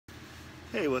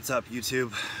Hey, what's up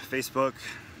YouTube, Facebook,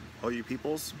 all you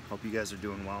peoples? Hope you guys are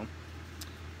doing well.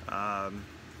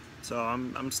 So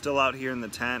I'm still out here in the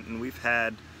tent, and we've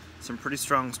had some pretty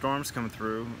strong storms come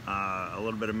through. A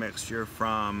little bit of mixture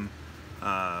from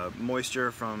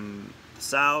moisture from the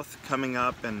south coming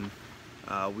up, and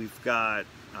we've got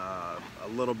a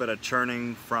little bit of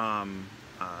churning from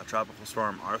Tropical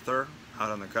Storm Arthur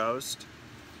out on the coast.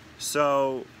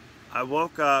 So I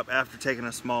woke up after taking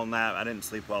a small nap. I didn't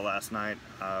sleep well last night.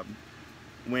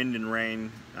 Wind and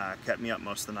rain kept me up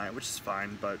most of the night, which is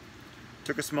fine, but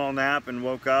took a small nap and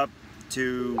woke up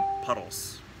to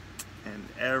puddles. And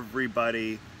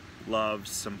everybody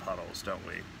loves some puddles, don't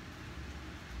we?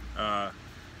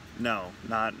 No,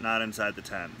 not inside the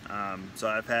tent. So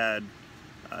I've had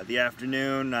the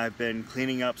afternoon, I've been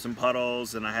cleaning up some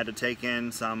puddles, and I had to take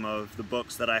in some of the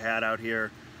books that I had out here.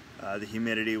 The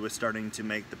humidity was starting to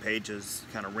make the pages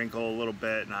kind of wrinkle a little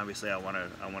bit, and obviously I want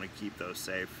to keep those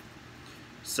safe.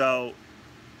 So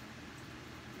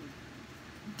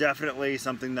definitely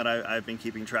something that I've been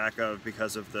keeping track of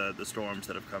because of the storms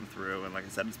that have come through. And like I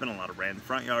said, it's been a lot of rain. The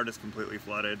front yard is completely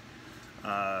flooded.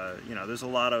 You know, there's a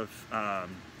lot of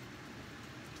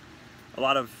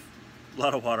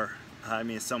water. I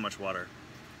mean, so much water.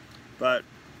 But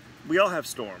we all have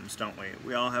storms, don't we?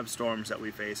 We all have storms that we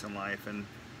face in life, and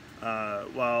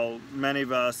while many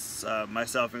of us,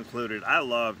 myself included, I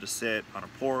love to sit on a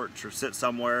porch or sit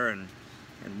somewhere and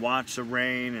watch the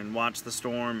rain and watch the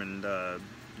storm and the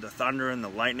thunder and the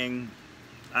lightning.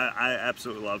 I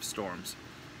absolutely love storms.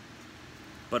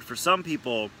 But for some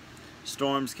people,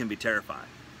 storms can be terrifying.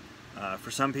 For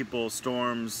some people,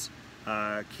 storms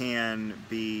can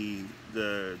be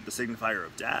the signifier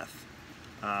of death.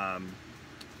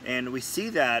 And we see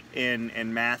that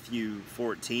in Matthew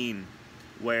 14,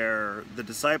 where the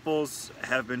disciples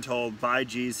have been told by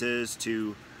Jesus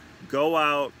to go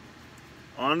out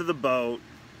onto the boat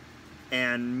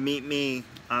and meet me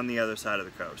on the other side of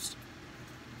the coast.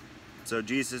 So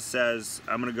Jesus says,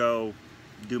 I'm going to go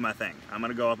do my thing. I'm going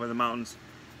to go up in the mountains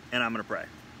and I'm going to pray.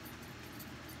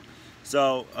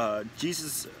 So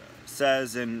Jesus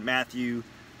says in Matthew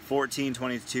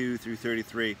 14:22 through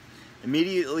 33,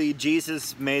 immediately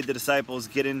Jesus made the disciples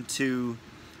get into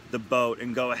the boat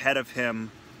and go ahead of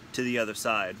him to the other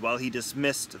side, while he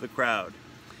dismissed the crowd.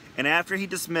 And after he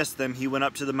dismissed them, he went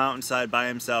up to the mountainside by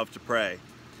himself to pray.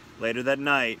 Later that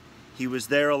night, he was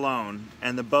there alone,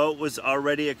 and the boat was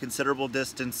already a considerable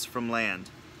distance from land,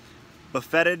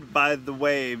 buffeted by the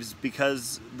waves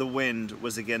because the wind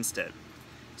was against it.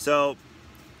 So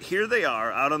here they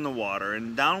are out on the water,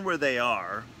 and down where they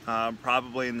are,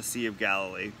 probably in the Sea of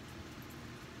Galilee,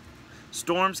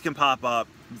 storms can pop up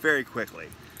very quickly.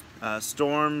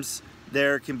 Storms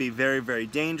there can be very, very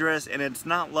dangerous, and it's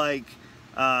not like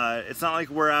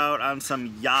we're out on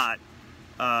some yacht,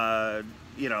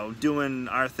 you know, doing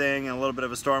our thing, and a little bit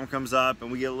of a storm comes up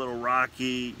and we get a little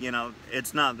rocky. You know,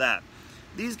 it's not that.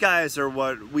 These guys are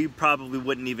what we probably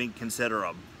wouldn't even consider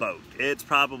a boat. It's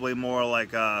probably more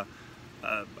like a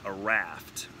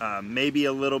raft, maybe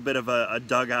a little bit of a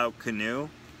dugout canoe,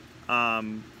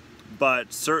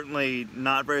 but certainly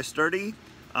not very sturdy.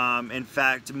 In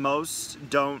fact, most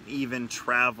don't even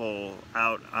travel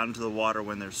out onto the water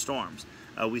when there's storms.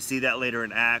 We see that later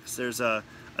in Acts. There's a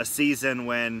season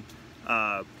when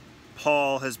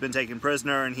Paul has been taken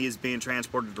prisoner and he is being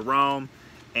transported to Rome,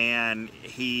 and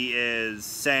he is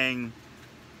saying,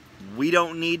 we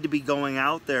don't need to be going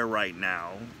out there right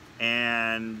now.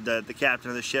 And the captain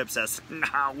of the ship says,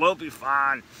 nah, we'll be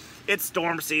fine. It's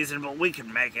storm season, but we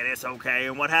can make it. It's okay.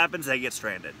 And what happens? They get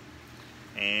stranded.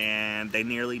 And they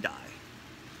nearly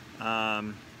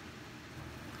die.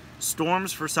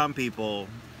 Storms for some people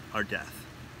are death.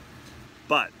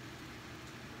 But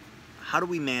how do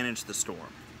we manage the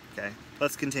storm? Okay,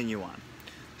 let's continue on.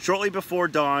 Shortly before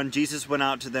dawn, Jesus went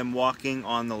out to them walking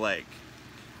on the lake.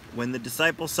 When the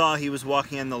disciples saw he was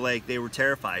walking on the lake, they were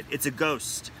terrified. It's a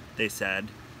ghost, they said,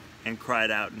 and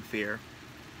cried out in fear.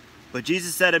 But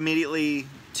Jesus said immediately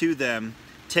to them,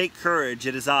 take courage,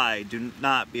 it is I, do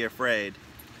not be afraid.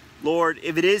 Lord,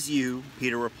 if it is you,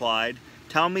 Peter replied,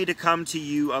 tell me to come to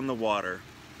you on the water.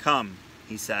 Come,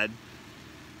 he said.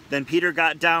 Then Peter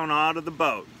got down out of the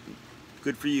boat.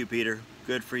 Good for you, Peter,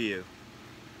 good for you.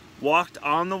 Walked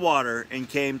on the water and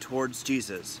came towards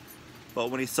Jesus.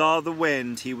 But when he saw the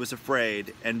wind, he was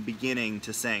afraid, and beginning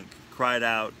to sink, cried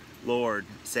out, Lord,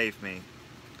 save me.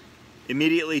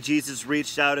 Immediately Jesus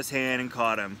reached out his hand and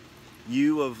caught him.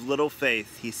 You of little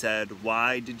faith, he said,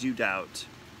 why did you doubt?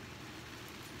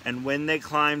 And when they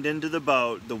climbed into the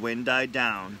boat, the wind died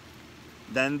down.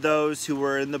 Then those who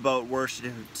were in the boat worshipped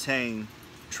him, saying,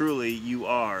 truly you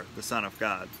are the Son of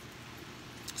God.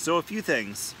 So a few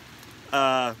things.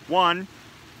 One,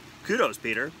 kudos,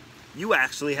 Peter. You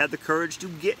actually had the courage to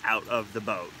get out of the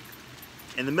boat.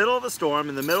 In the middle of a storm,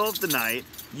 in the middle of the night,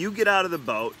 you get out of the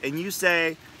boat and you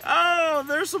say, oh,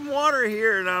 there's some water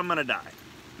here and I'm gonna die.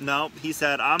 No, he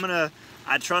said, I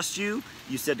trust you.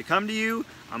 You said to come to you.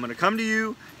 I'm gonna come to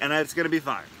you and it's gonna be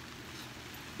fine.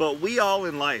 But we all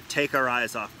in life take our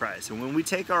eyes off Christ. And when we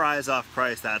take our eyes off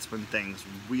Christ, that's when things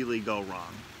really go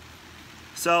wrong.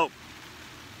 So,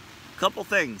 a couple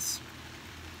things.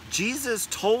 Jesus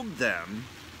told them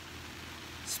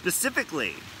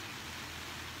specifically,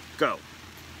 go.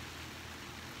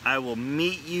 I will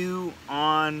meet you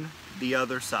on the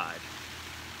other side.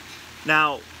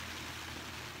 Now,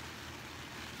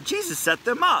 Jesus set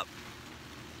them up.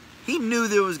 He knew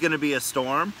there was going to be a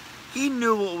storm. He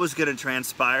knew what was going to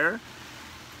transpire.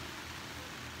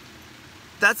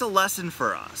 That's a lesson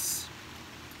for us.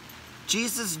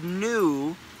 Jesus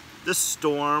knew the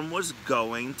storm was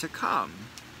going to come.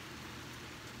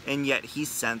 And yet he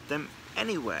sent them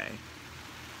anyway.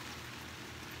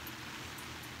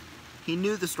 He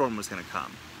knew the storm was going to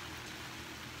come.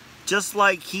 Just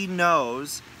like he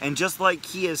knows, and just like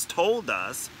he has told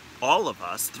us, all of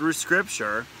us, through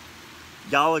Scripture,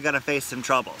 y'all are going to face some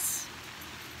troubles.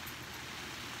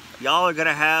 Y'all are going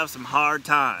to have some hard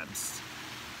times.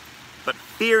 But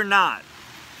fear not,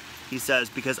 he says,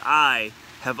 because I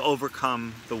have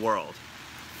overcome the world.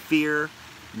 Fear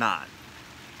not.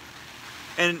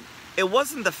 And it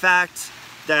wasn't the fact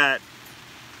that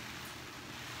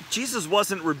Jesus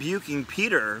wasn't rebuking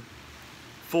Peter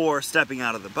for stepping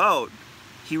out of the boat.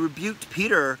 He rebuked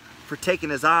Peter for taking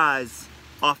his eyes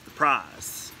off the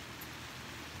prize.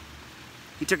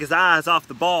 He took his eyes off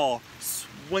the ball,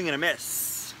 swing and a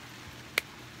miss.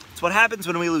 It's what happens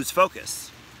when we lose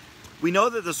focus. We know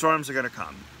that the storms are going to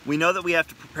come. We know that we have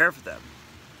to prepare for them.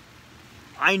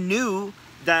 I knew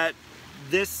that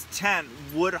this tent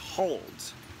would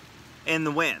hold in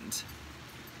the wind.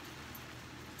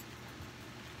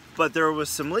 But there was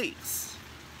some leaks.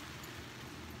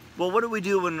 Well, what do we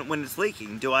do when it's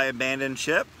leaking? Do I abandon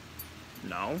ship?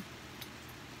 No.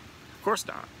 Of course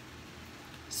not.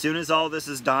 As soon as all this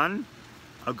is done,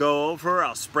 I'll go over,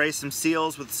 I'll spray some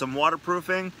seals with some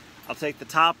waterproofing, I'll take the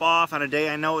top off on a day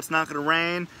I know it's not going to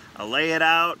rain, I'll lay it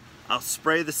out, I'll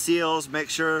spray the seals, make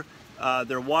sure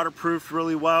they're waterproofed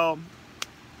really well,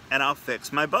 and I'll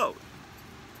fix my boat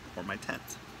or my tent.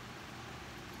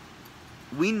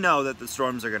 We know that the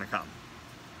storms are going to come.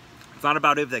 It's not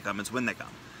about if they come, it's when they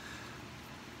come.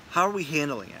 How are we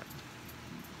handling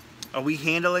it? Are we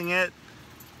handling it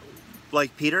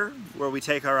like Peter, where we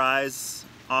take our eyes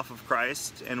off of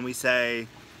Christ and we say,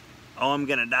 oh, I'm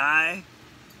going to die?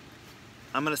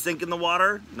 I'm going to sink in the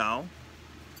water? No.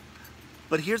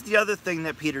 But here's the other thing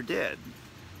that Peter did.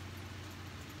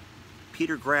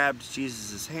 Peter grabbed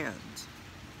Jesus' hand.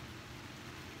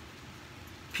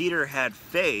 Peter had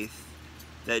faith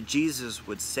that Jesus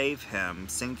would save him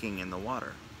sinking in the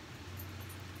water.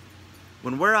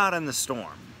 When we're out in the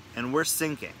storm and we're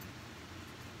sinking,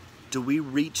 do we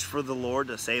reach for the Lord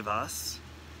to save us?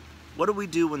 What do we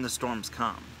do when the storms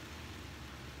come?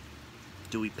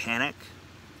 Do we panic?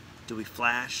 Do we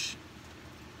flash?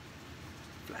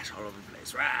 Flash all over the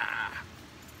place. Rah!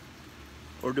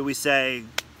 Or do we say,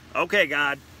 okay,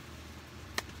 God,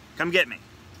 come get me.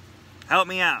 Help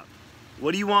me out.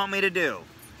 What do you want me to do?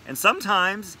 And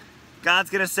sometimes God's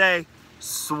going to say,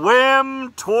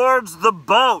 swim towards the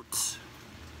boat.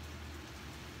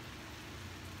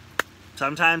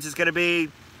 Sometimes it's going to be,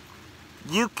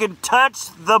 you can touch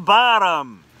the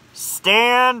bottom.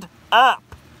 Stand up.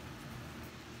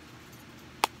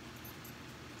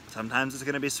 Sometimes it's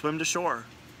going to be swim to shore.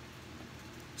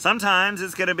 Sometimes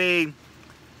it's going to be,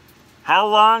 how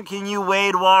long can you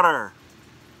wade water?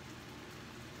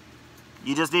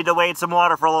 You just need to wade some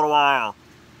water for a little while.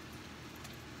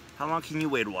 How long can you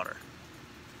wade water?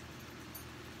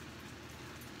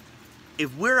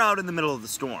 If we're out in the middle of the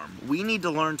storm, we need to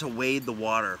learn to wade the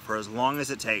water for as long as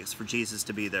it takes for Jesus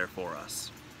to be there for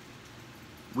us.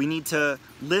 We need to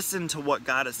listen to what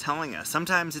God is telling us.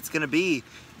 Sometimes it's going to be,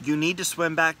 you need to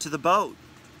swim back to the boat.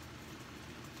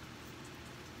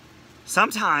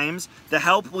 Sometimes the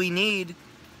help we need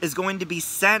is going to be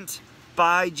sent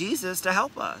by Jesus to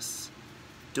help us.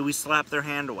 Do we slap their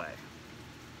hand away?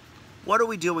 What are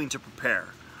we doing to prepare?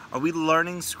 Are we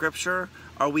learning Scripture?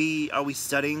 Are we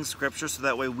studying Scripture so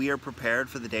that way we are prepared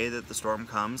for the day that the storm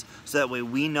comes? So that way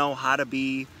we know how to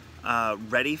be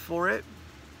ready for it?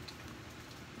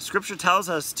 Scripture tells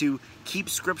us to keep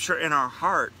Scripture in our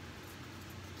heart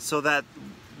so that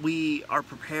we are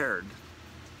prepared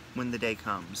when the day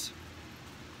comes.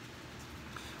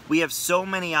 We have so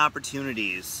many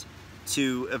opportunities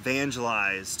to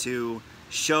evangelize, to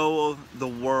show the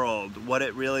world what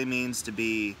it really means to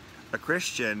be a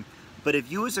Christian. But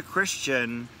if you as a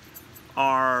Christian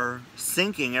are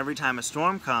sinking every time a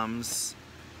storm comes,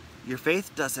 your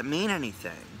faith doesn't mean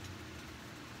anything.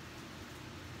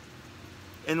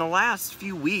 In the last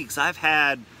few weeks, I've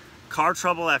had car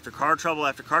trouble after car trouble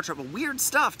after car trouble. Weird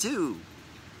stuff, too.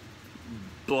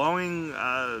 Blowing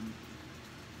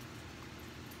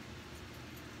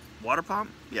water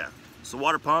pump? Yeah, it's a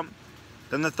water pump.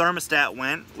 Then the thermostat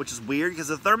went, which is weird because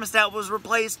the thermostat was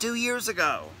replaced 2 years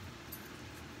ago.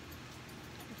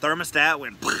 Thermostat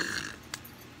went,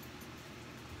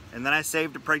 and then I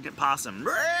saved a pregnant possum.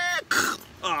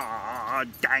 Oh,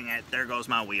 dang it, there goes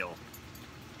my wheel.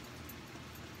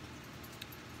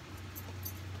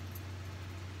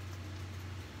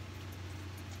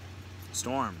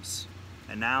 Storms.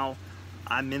 And now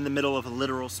I'm in the middle of a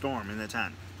literal storm in the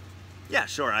tent. Yeah,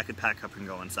 sure, I could pack up and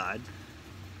go inside,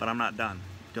 but I'm not done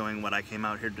doing what I came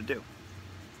out here to do.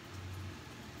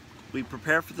 We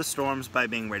prepare for the storms by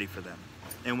being ready for them.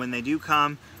 And when they do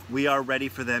come, we are ready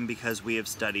for them because we have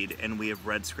studied and we have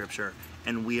read Scripture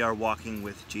and we are walking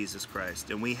with Jesus Christ.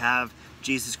 And we have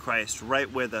Jesus Christ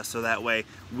right with us, so that way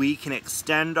we can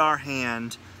extend our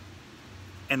hand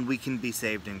and we can be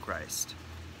saved in Christ.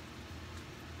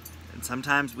 And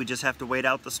sometimes we just have to wait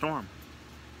out the storm.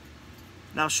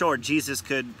 Now, sure, Jesus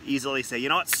could easily say, you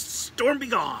know what, storm be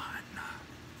gone.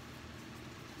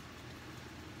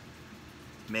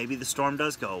 Maybe the storm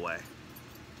does go away.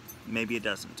 Maybe it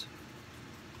doesn't.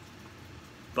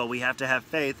 But we have to have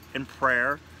faith and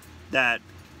prayer that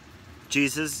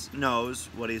Jesus knows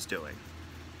what he's doing.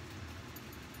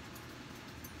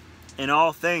 In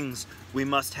all things, we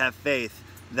must have faith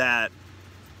that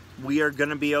we are going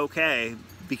to be okay,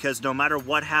 because no matter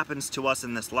what happens to us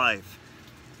in this life,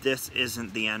 this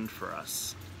isn't the end for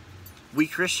us. We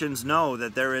Christians know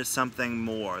that there is something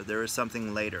more, there is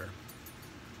something later.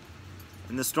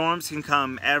 And the storms can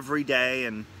come every day,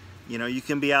 and you know, you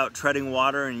can be out treading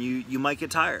water and you might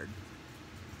get tired.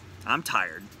 I'm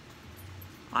tired.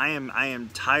 I am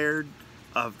tired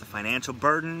of the financial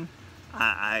burden.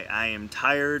 I am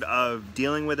tired of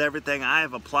dealing with everything. I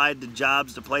have applied to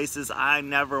jobs, to places I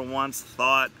never once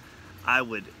thought I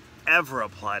would ever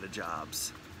apply to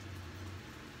jobs.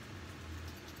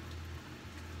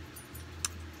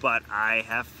 But I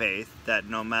have faith that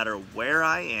no matter where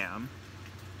I am,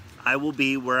 I will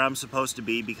be where I'm supposed to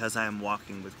be because I am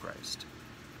walking with Christ.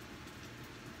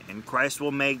 And Christ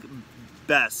will make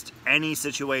best any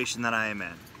situation that I am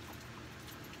in.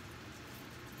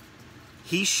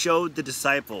 He showed the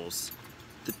disciples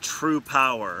the true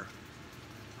power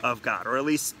of God, or at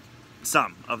least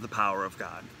some of the power of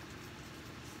God.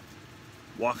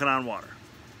 Walking on water.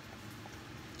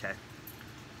 Okay.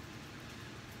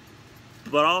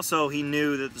 But also, he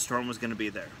knew that the storm was going to be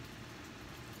there.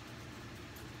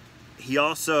 He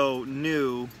also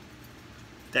knew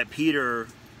that Peter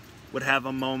would have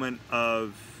a moment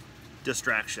of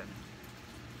distraction.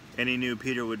 And he knew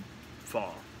Peter would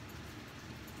fall.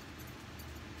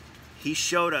 He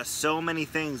showed us so many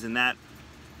things in that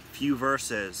few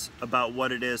verses about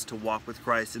what it is to walk with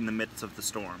Christ in the midst of the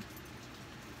storm.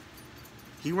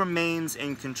 He remains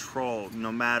in control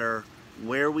no matter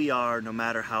where we are, no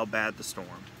matter how bad the storm.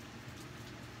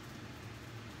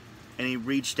 And he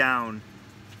reached down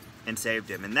and saved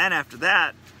him. And then after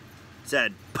that,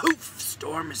 said, poof,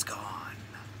 storm is gone.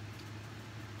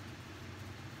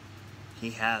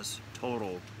 He has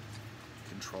total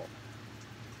control.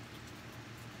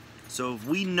 So if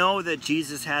we know that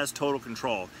Jesus has total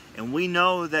control, and we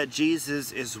know that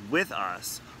Jesus is with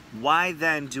us, why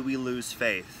then do we lose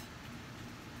faith?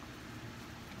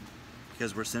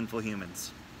 Because we're sinful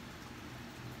humans.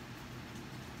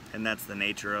 And that's the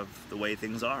nature of the way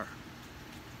things are.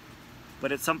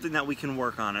 But it's something that we can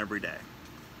work on every day.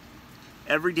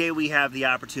 Every day we have the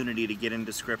opportunity to get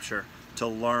into Scripture, to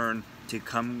learn, to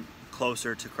come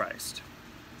closer to Christ.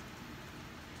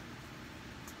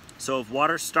 So if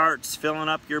water starts filling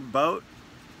up your boat,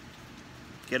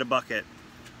 get a bucket.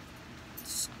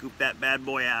 Scoop that bad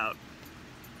boy out.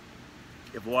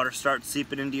 If water starts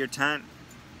seeping into your tent,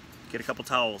 get a couple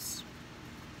towels.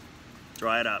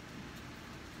 Dry it up.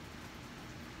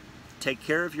 Take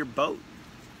care of your boat.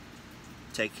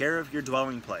 Take care of your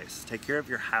dwelling place. Take care of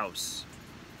your house.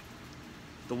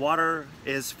 The water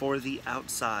is for the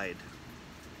outside.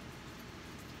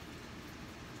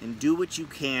 And do what you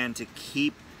can to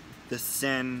keep the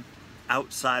sin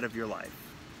outside of your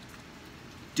life.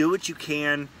 Do what you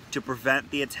can to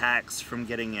prevent the attacks from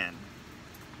getting in.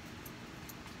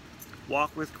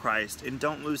 Walk with Christ and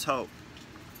don't lose hope.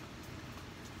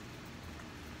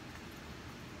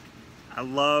 I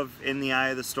love In the Eye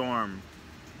of the Storm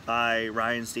by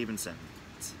Ryan Stevenson.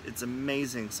 It's an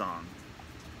amazing song.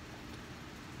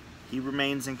 He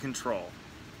remains in control.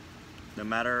 No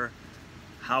matter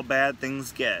how bad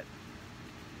things get,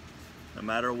 no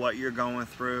matter what you're going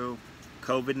through,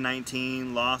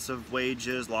 COVID-19, loss of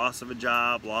wages, loss of a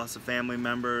job, loss of family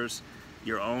members,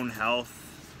 your own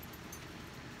health,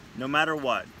 no matter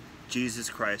what, Jesus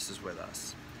Christ is with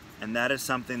us. And that is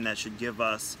something that should give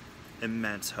us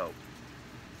immense hope.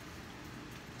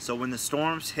 So when the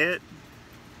storms hit,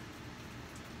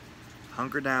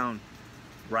 hunker down,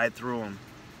 ride through them.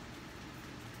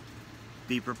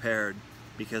 Be prepared,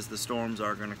 because the storms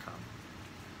are going to come.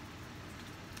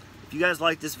 If you guys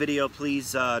like this video,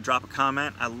 please drop a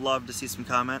comment. I love to see some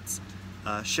comments.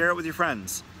 Share it with your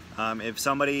friends. If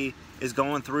somebody is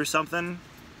going through something,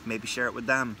 maybe share it with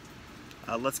them.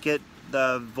 Let's get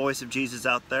the voice of Jesus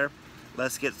out there.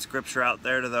 Let's get scripture out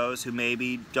there to those who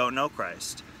maybe don't know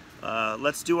Christ.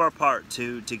 Let's do our part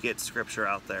to get scripture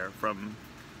out there from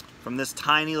this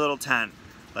tiny little tent.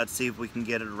 Let's see if we can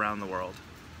get it around the world.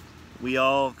 We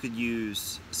all could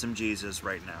use some Jesus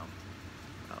right now.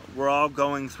 We're all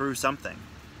going through something.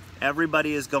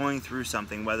 Everybody is going through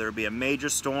something, whether it be a major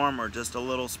storm or just a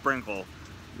little sprinkle.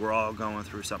 We're all going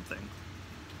through something.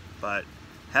 But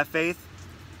have faith,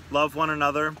 love one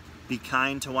another, be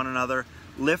kind to one another,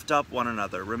 lift up one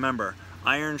another. Remember,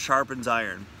 iron sharpens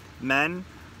iron. Men,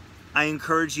 I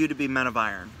encourage you to be men of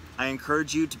iron. I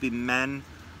encourage you to be men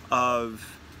of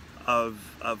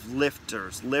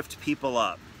lifters. Lift people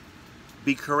up.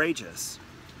 Be courageous.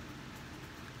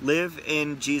 Live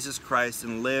in Jesus Christ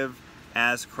and live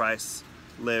as Christ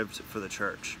lived for the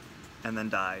church and then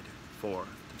died for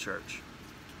the church.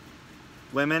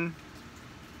 Women,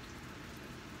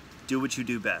 do what you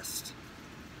do best.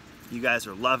 You guys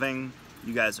are loving.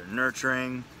 You guys are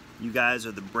nurturing. You guys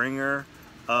are the bringer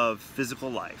of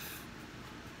physical life.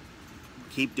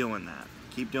 Keep doing that.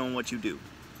 Keep doing what you do.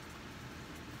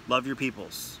 Love your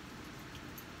peoples.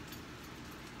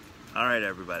 All right,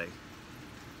 everybody.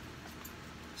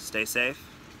 Stay safe.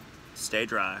 Stay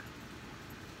dry.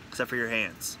 Except for your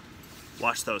hands.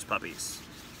 Wash those puppies.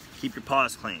 Keep your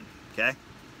paws clean, okay?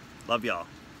 Love y'all.